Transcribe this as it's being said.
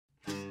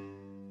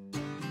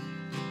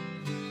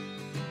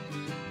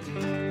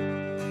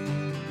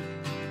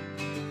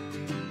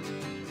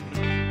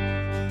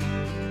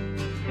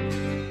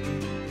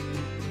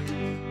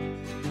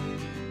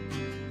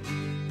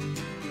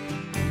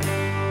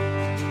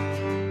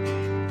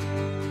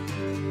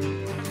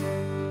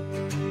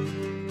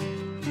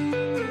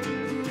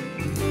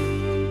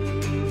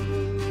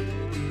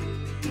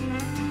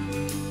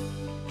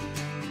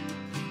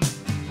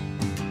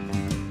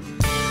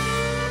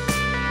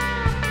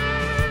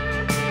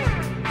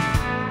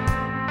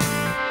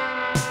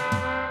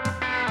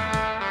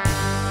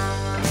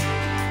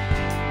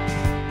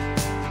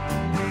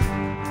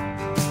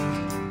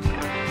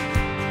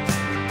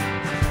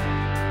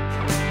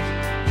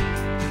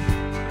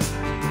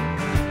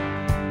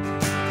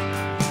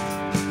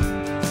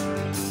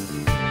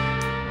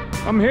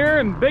I'm here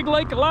in Big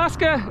Lake,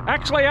 Alaska,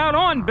 actually out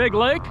on Big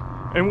Lake,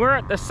 and we're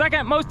at the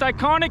second most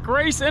iconic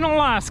race in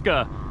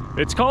Alaska.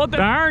 It's called the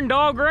Iron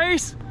Dog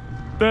Race.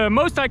 The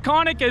most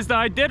iconic is the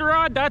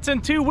Iditarod, that's in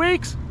 2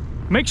 weeks.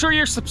 Make sure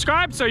you're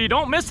subscribed so you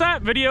don't miss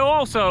that video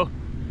also.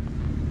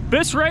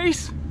 This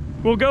race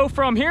will go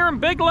from here in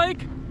Big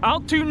Lake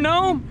out to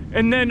Nome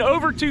and then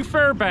over to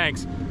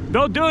Fairbanks.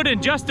 They'll do it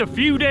in just a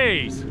few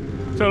days.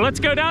 So let's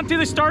go down to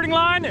the starting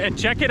line and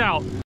check it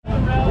out.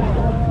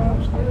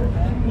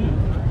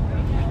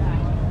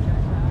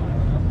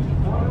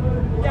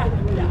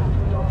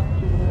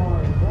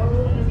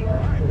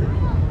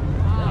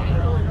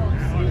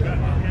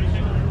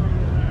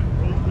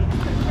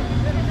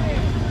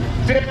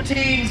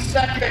 15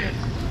 seconds.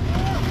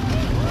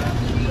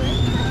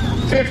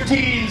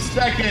 15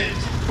 seconds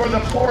for the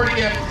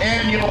 40th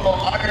annual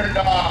Iron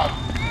Dog.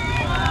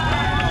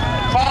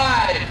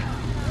 5,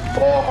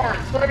 4,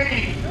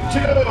 3, 2,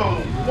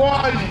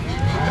 1.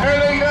 There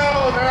they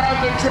go. They're on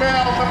the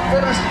trail. The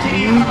first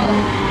team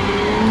out.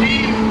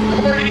 Team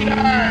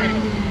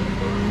 49.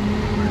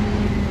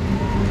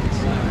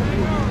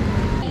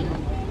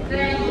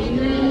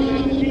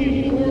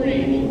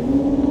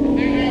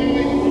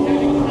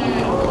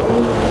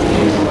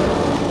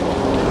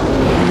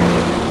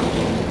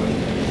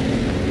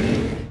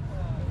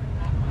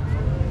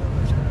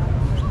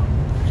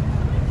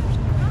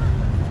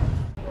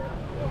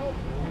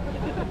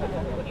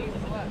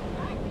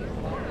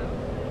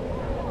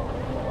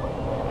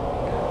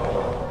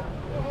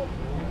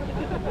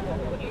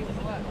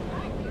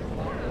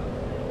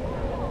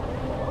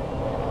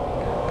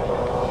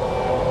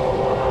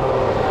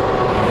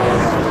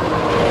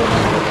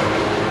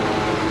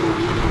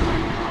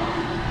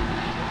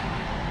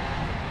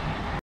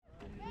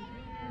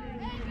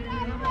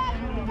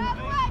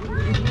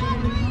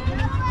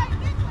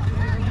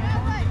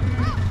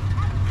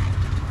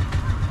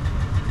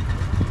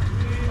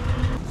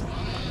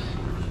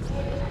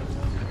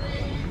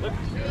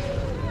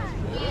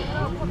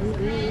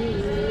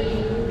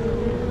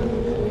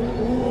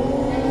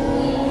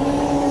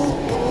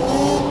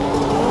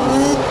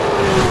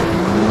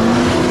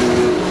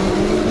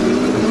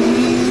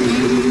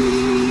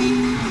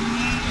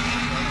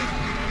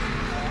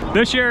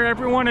 This year,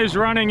 everyone is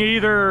running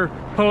either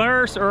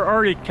Polaris or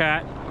Arctic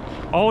Cat.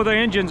 All the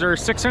engines are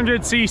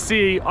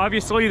 600cc.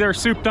 Obviously, they're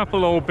souped up a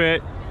little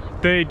bit.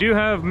 They do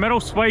have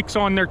metal spikes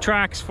on their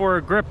tracks for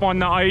a grip on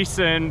the ice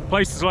and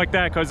places like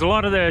that, because a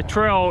lot of the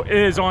trail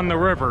is on the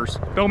rivers.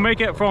 They'll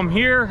make it from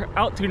here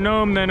out to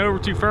Nome, then over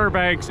to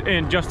Fairbanks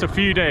in just a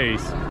few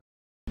days.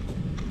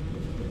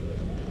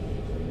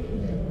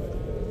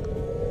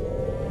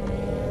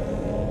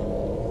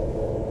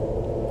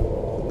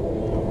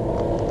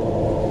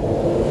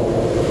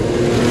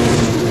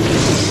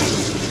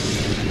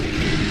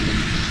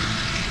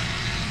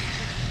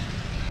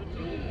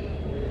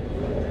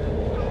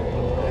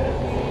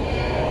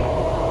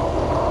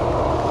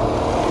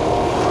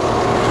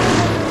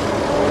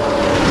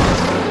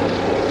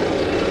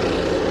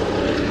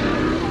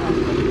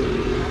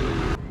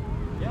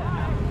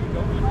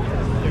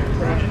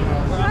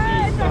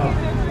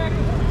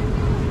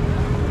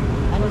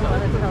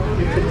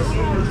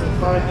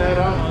 Find that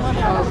out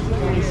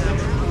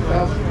 2026,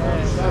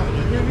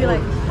 2027. You'll be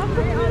like, how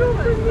come you don't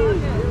for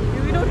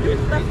me? We don't do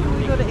stuff when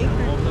we go to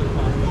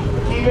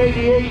Acres. Team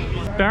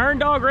 88. The Iron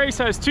Dog Race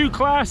has 2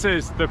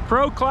 classes, the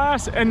Pro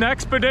class and the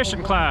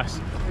Expedition class.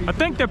 I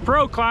think the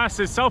Pro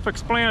class is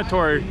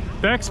self-explanatory.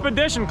 The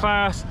Expedition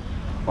class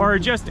are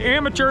just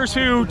amateurs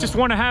who just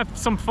want to have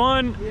some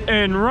fun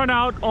and run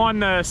out on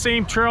the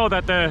same trail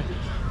that the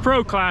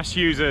Pro class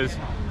uses.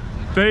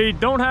 They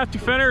don't have to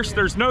finish,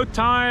 there's no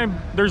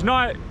time, there's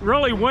not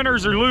really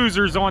winners or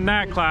losers on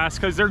that class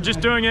because they're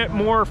just doing it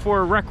more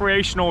for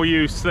recreational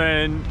use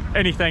than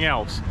anything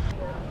else.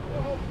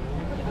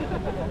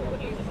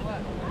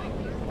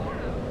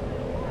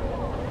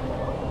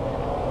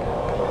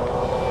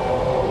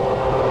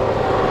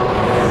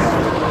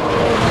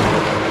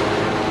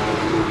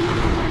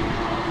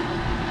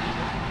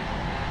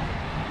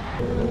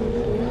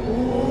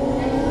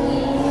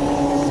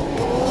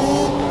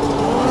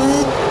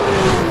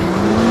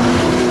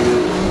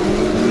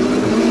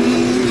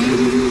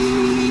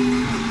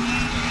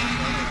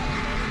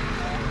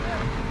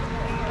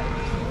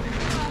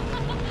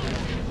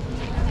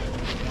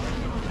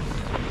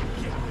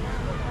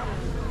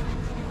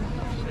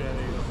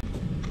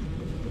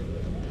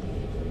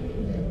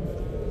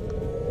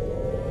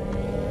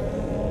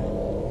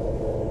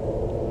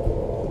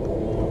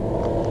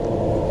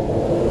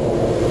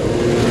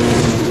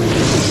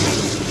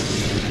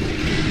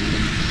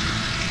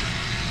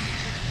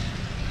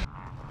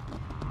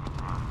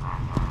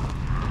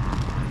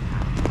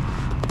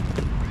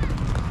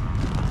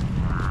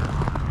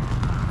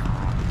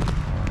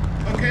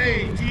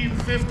 Okay, Team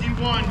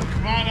 51,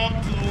 come on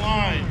up to the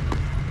line.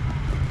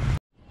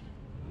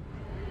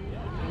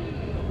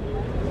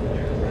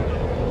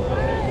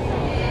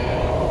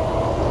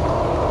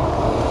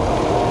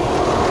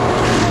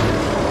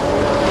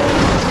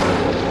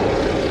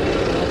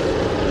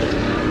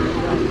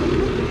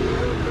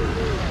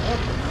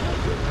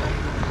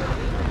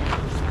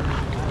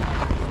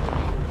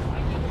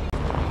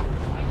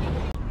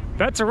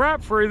 that's a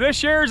wrap for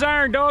this year's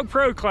Iron Dog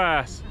Pro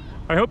class.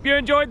 I hope you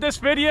enjoyed this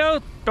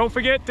video. Don't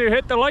forget to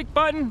hit the like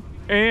button.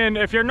 And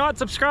if you're not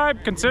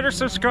subscribed, consider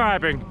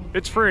subscribing.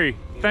 It's free.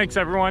 Thanks,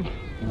 everyone.